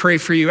love to pray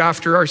for you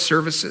after our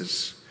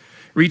services.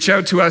 Reach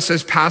out to us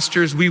as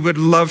pastors. We would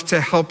love to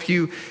help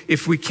you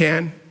if we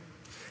can.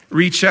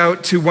 Reach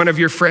out to one of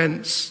your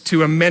friends,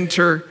 to a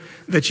mentor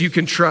that you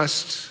can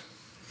trust.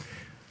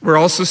 We're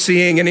also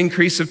seeing an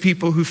increase of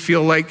people who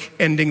feel like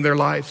ending their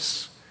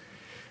lives.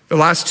 The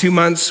last 2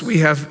 months, we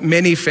have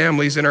many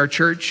families in our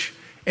church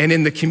and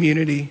in the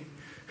community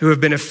who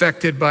have been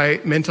affected by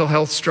mental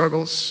health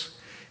struggles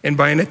and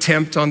by an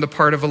attempt on the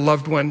part of a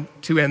loved one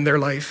to end their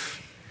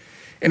life.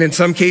 And in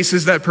some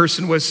cases, that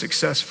person was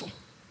successful.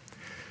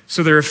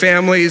 So there are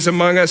families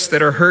among us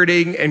that are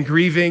hurting and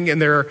grieving,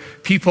 and there are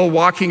people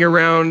walking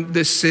around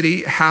this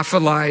city half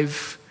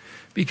alive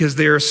because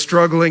they are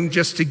struggling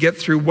just to get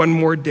through one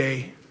more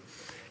day.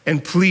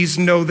 And please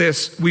know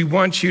this, we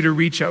want you to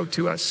reach out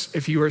to us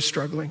if you are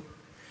struggling.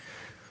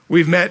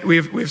 We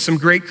have some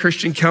great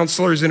Christian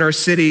counselors in our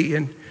city,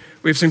 and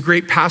we have some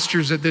great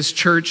pastors at this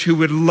church who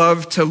would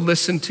love to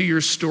listen to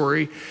your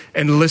story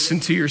and listen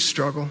to your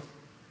struggle.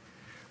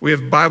 We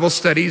have Bible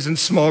studies and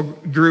small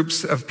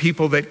groups of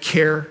people that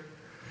care.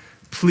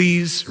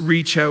 Please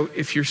reach out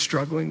if you're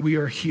struggling. We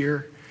are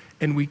here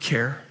and we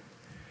care.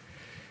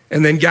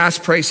 And then gas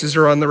prices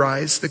are on the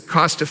rise. The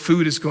cost of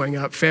food is going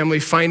up. Family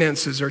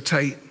finances are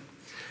tight.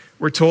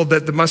 We're told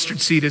that the mustard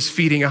seed is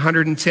feeding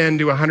 110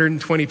 to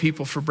 120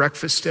 people for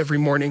breakfast every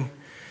morning,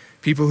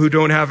 people who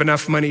don't have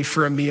enough money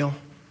for a meal.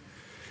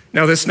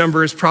 Now, this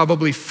number is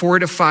probably 4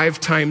 to 5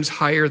 times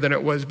higher than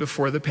it was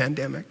before the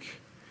pandemic.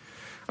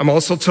 I'm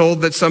also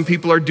told that some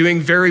people are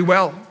doing very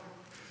well,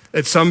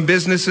 that some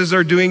businesses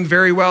are doing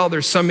very well.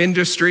 There's some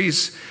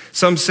industries,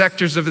 some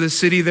sectors of the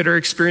city that are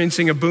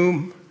experiencing a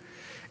boom.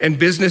 And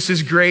business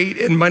is great,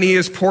 and money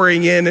is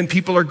pouring in, and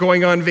people are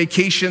going on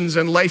vacations,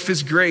 and life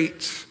is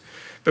great.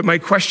 But my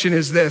question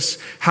is this: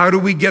 how do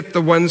we get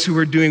the ones who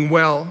are doing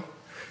well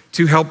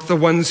to help the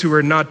ones who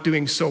are not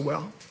doing so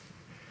well?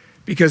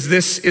 Because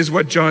this is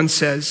what John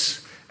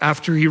says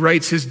after he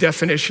writes his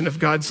definition of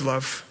God's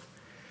love.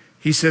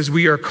 He says,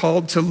 we are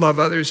called to love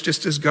others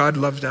just as God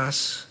loved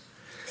us.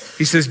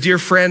 He says, dear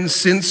friends,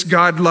 since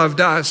God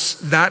loved us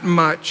that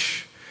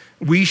much,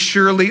 we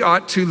surely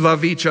ought to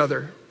love each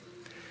other.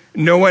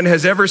 No one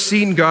has ever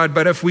seen God,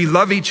 but if we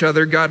love each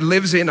other, God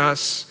lives in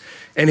us,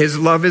 and his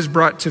love is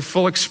brought to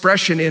full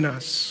expression in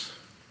us.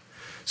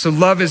 So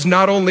love is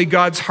not only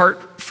God's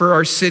heart for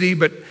our city,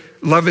 but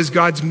love is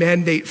God's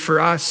mandate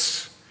for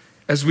us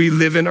as we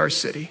live in our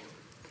city.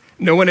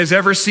 No one has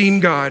ever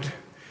seen God,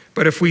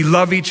 but if we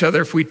love each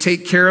other, if we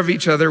take care of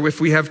each other, if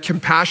we have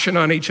compassion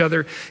on each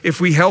other, if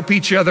we help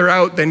each other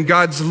out, then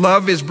God's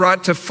love is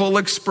brought to full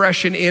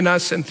expression in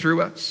us and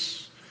through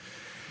us.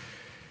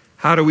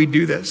 How do we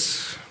do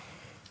this?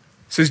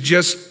 This is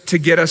just to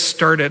get us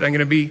started. I'm going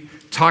to be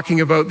talking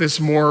about this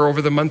more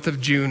over the month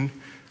of June,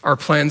 our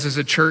plans as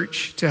a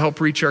church to help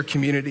reach our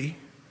community.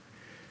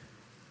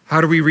 How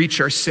do we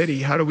reach our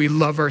city? How do we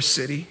love our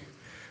city?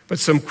 But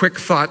some quick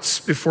thoughts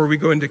before we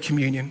go into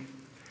communion.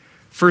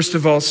 First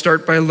of all,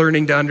 start by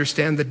learning to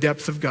understand the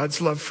depth of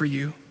God's love for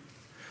you.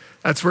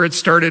 That's where it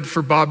started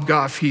for Bob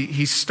Goff.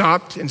 He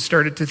stopped and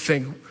started to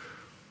think,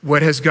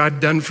 what has God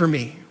done for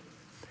me?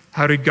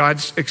 How did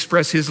God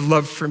express his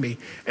love for me?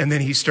 And then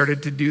he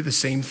started to do the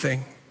same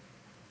thing.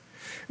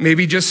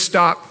 Maybe just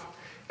stop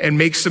and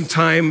make some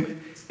time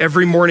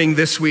every morning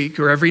this week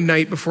or every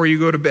night before you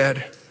go to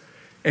bed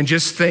and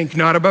just think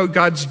not about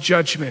God's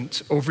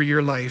judgment over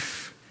your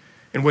life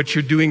and what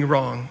you're doing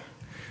wrong,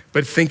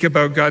 but think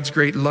about God's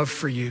great love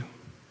for you.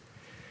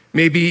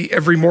 Maybe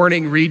every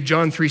morning read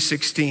John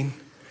 3:16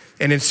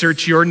 and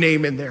insert your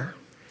name in there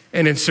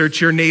and insert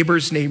your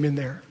neighbor's name in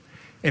there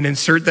and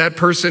insert that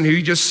person who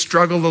you just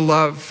struggle to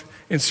love,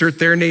 insert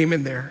their name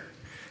in there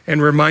and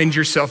remind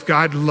yourself,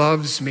 God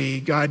loves me.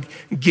 God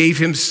gave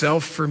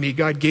himself for me.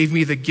 God gave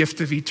me the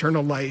gift of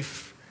eternal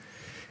life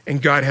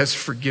and God has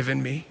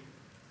forgiven me.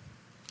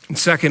 And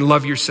second,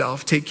 love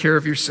yourself. Take care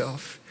of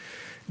yourself.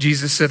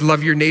 Jesus said,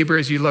 love your neighbor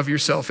as you love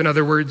yourself. In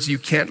other words, you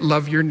can't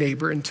love your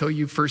neighbor until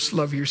you first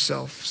love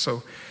yourself.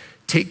 So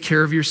take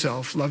care of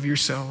yourself, love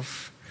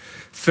yourself.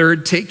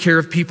 Third, take care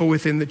of people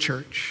within the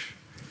church.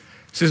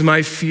 This is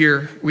my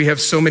fear. We have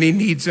so many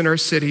needs in our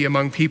city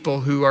among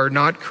people who are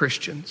not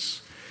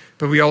Christians,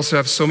 but we also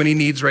have so many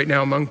needs right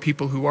now among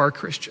people who are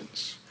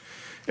Christians.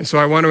 And so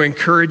I want to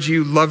encourage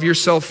you, love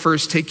yourself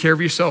first, take care of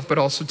yourself, but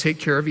also take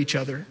care of each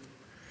other.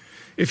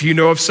 If you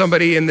know of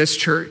somebody in this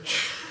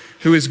church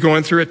who is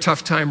going through a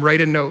tough time,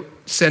 write a note,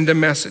 send a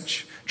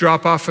message,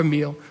 drop off a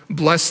meal,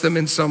 bless them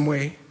in some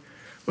way.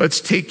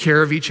 Let's take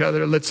care of each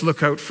other. Let's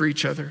look out for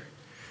each other.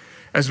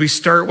 As we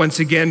start once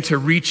again to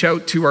reach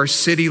out to our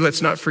city,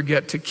 let's not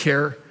forget to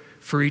care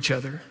for each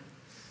other.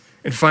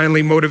 And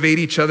finally, motivate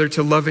each other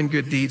to love and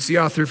good deeds. The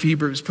author of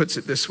Hebrews puts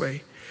it this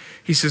way.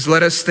 He says,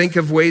 let us think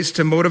of ways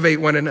to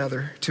motivate one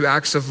another to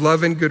acts of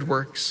love and good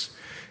works.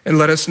 And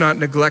let us not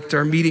neglect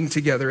our meeting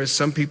together as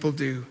some people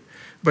do,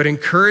 but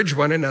encourage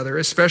one another,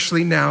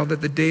 especially now that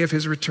the day of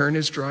his return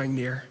is drawing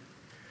near.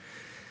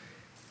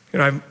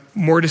 And I have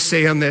more to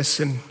say on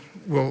this, and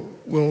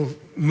we'll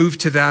move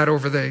to that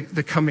over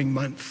the coming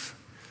month.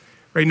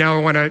 Right now,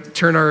 I want to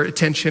turn our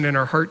attention and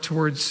our heart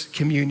towards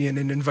communion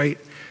and invite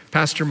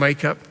Pastor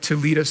Mike up to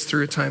lead us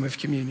through a time of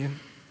communion.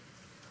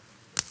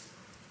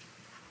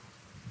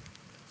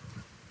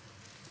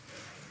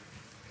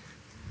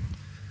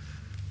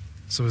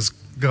 So as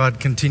God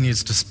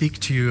continues to speak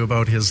to you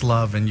about his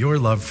love and your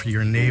love for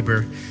your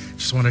neighbor, I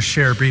just want to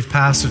share a brief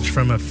passage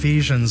from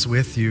Ephesians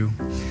with you.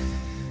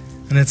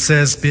 And it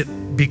says,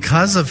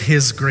 because of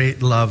his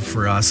great love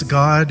for us,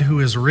 God, who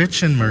is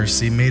rich in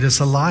mercy, made us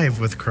alive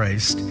with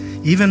Christ.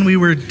 Even we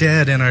were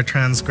dead in our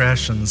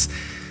transgressions,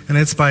 and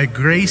it's by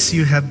grace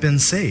you have been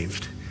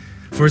saved.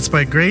 For it's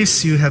by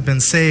grace you have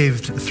been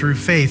saved through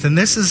faith. And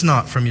this is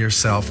not from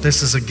yourself.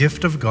 This is a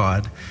gift of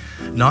God,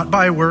 not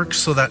by works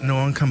so that no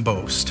one can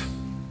boast.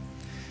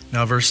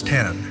 Now verse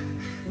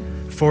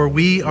 10, for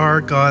we are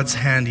God's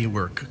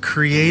handiwork,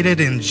 created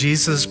in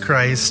Jesus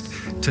Christ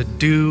to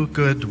do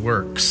good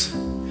works,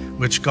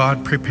 which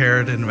God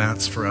prepared in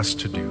advance for us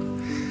to do.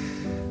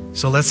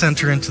 So let's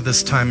enter into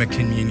this time of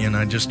communion.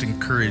 I just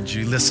encourage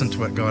you, listen to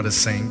what God is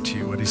saying to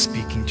you, what he's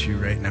speaking to you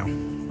right now.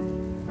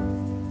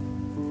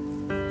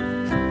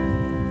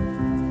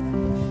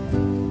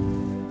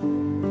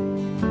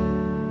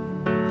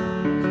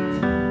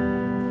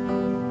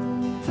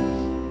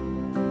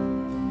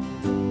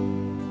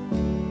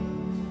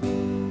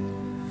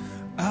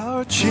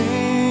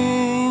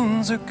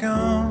 Chains are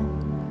gone,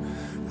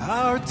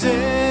 our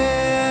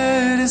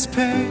debt is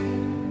paid,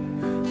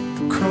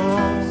 the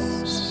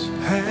cross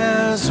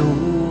has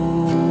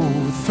overthrown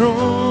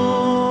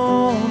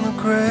the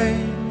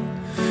grave.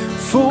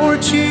 For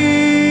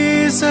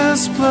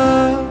Jesus'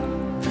 blood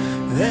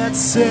that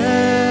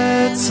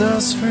sets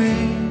us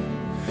free,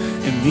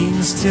 it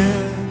means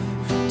death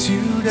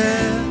to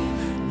death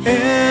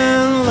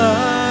and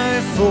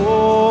life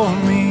for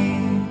me.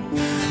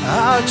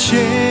 Our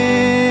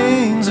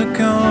chains are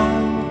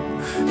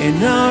gone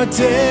and our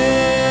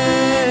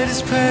debt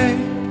is paid,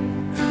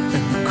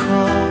 and the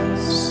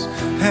cross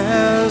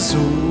has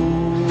overthrown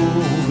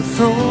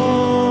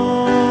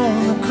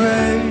the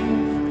grave.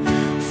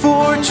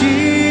 For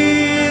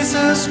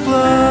Jesus'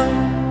 blood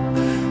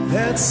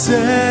that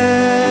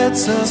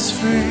sets us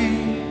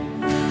free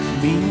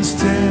means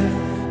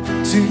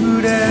death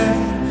to death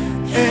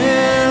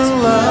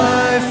and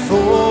life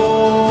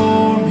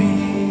for me.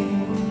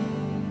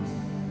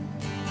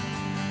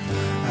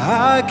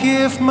 I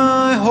give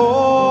my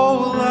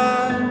whole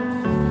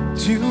life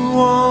to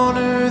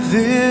honor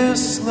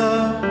this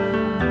love.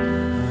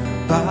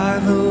 By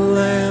the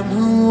Lamb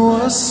who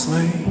was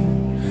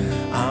slain,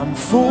 I'm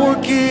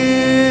forgiven.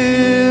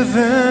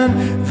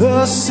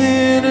 The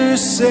sinner's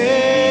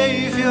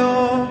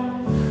Savior,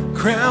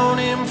 crown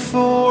him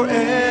forever.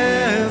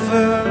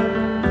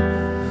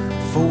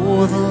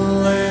 For the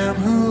Lamb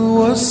who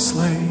was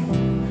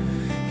slain,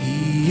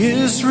 he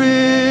is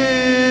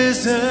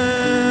risen.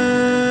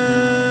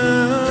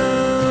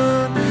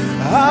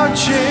 Our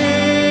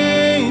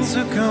chains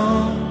are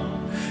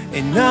gone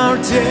and our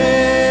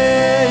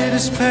debt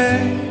is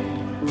paid.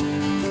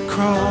 The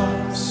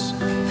cross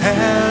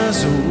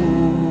has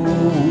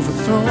overthrown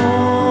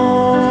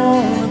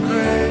the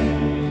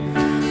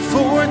grave.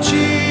 For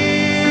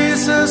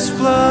Jesus'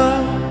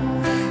 blood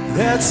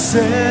that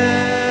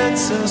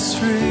sets us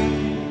free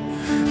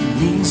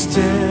means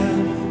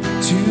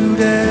death to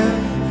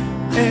death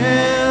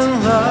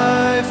and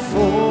life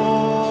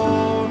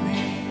for me.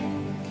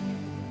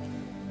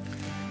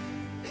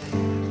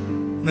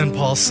 Then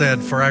Paul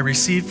said, "For I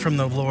received from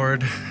the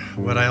Lord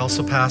what I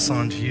also pass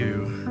on to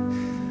you.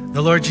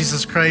 The Lord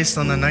Jesus Christ,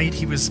 on the night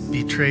he was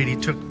betrayed, he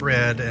took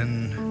bread,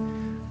 and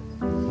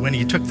when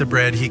he took the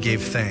bread, he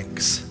gave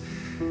thanks."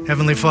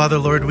 Heavenly Father,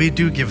 Lord, we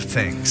do give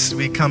thanks.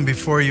 We come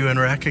before you and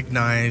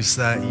recognize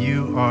that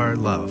you are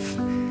love.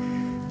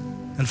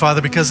 And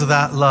Father, because of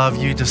that love,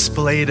 you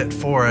displayed it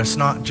for us,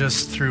 not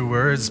just through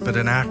words, but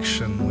in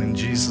action when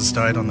Jesus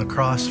died on the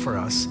cross for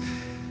us,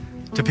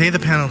 to pay the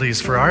penalties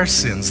for our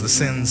sins, the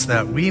sins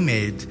that we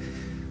made,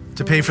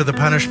 to pay for the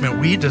punishment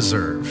we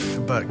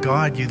deserve. But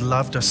God, you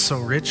loved us so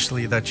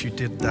richly that you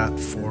did that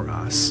for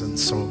us. And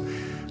so,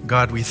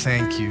 God, we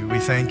thank you. We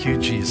thank you,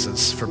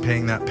 Jesus, for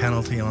paying that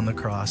penalty on the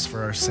cross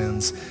for our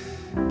sins.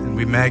 And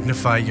we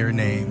magnify your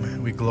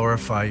name. We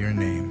glorify your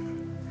name.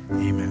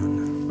 Amen.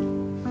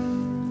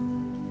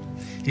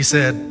 He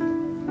said,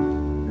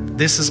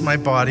 "This is my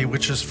body,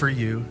 which is for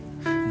you.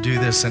 Do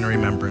this in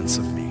remembrance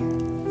of me."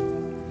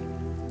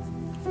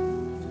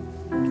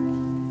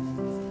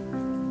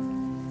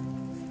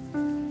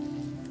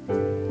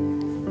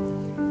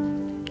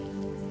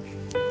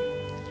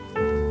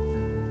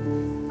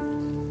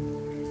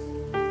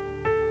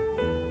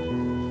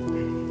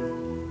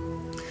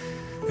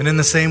 And in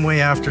the same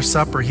way, after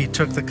supper, he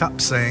took the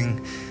cup,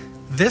 saying,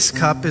 "This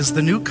cup is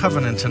the new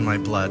covenant in my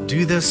blood.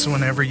 Do this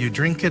whenever you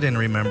drink it in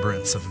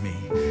remembrance of me.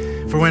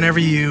 For whenever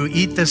you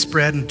eat this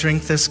bread and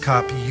drink this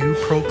cup, you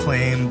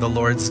proclaim the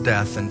Lord's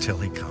death until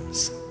he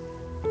comes."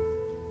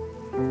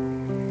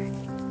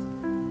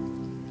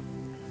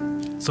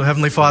 So,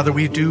 Heavenly Father,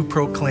 we do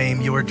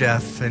proclaim your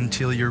death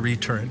until your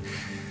return.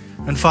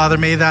 And Father,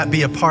 may that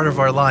be a part of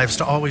our lives,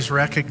 to always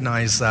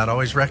recognize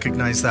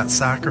that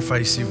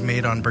sacrifice you've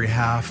made on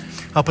behalf.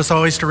 Help us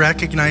always to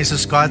recognize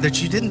this, God,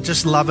 that you didn't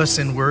just love us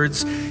in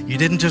words. You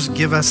didn't just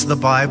give us the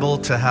Bible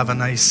to have a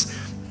nice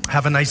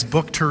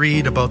book to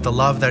read about the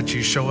love that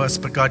you show us,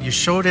 but God, you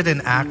showed it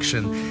in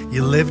action.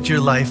 You lived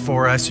your life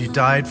for us, you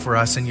died for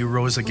us, and you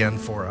rose again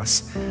for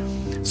us.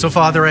 So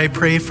Father, I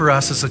pray for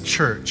us as a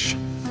church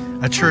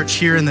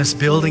here in this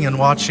building and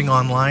watching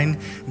online.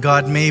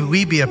 God, may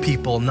we be a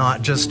people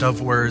not just of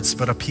words,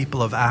 but a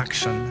people of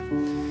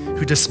action,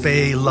 who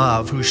display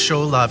love, who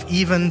show love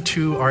even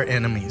to our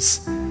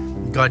enemies.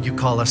 God, you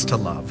call us to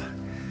love.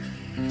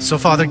 So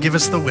Father, give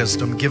us the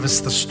wisdom, give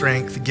us the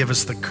strength, give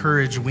us the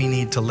courage we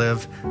need to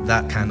live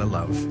that kind of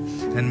love.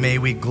 And may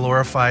we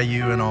glorify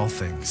you in all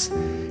things.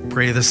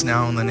 Pray this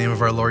now in the name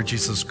of our Lord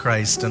Jesus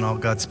Christ, and all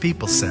God's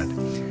people said,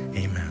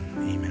 amen.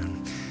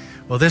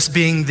 Well, this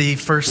being the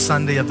first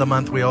Sunday of the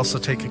month, we also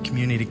take a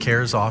community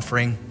cares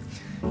offering.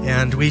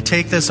 And we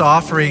take this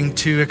offering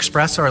to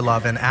express our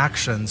love in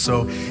action.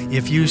 So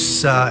if you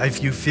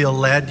feel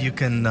led, you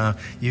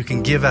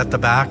can give at the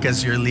back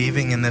as you're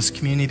leaving. And this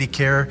community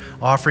care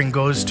offering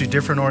goes to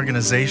different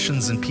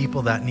organizations and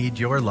people that need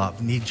your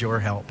love, need your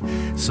help.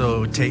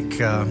 So take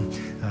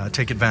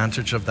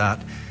advantage of that.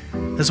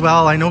 As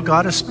well, I know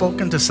God has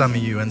spoken to some of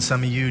you, and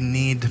some of you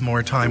need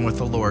more time with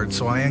the Lord.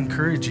 So I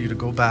encourage you to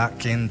go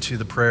back into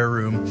the prayer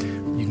room.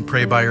 You can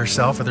pray by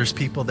yourself, or there's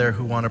people there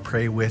who want to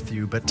pray with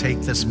you. But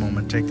take this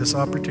moment, take this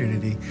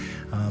opportunity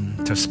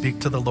to speak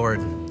to the Lord.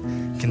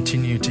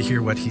 Continue to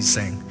hear what he's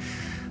saying.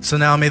 So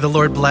now may the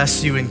Lord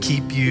bless you and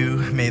keep you.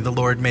 May the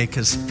Lord make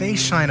his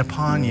face shine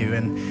upon you,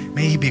 and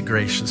may he be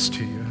gracious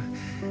to you.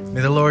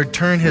 May the Lord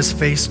turn his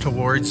face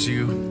towards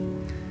you,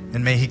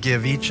 and may he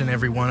give each and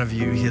every one of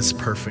you his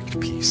perfect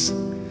peace.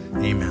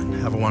 Amen.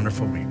 Have a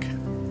wonderful week.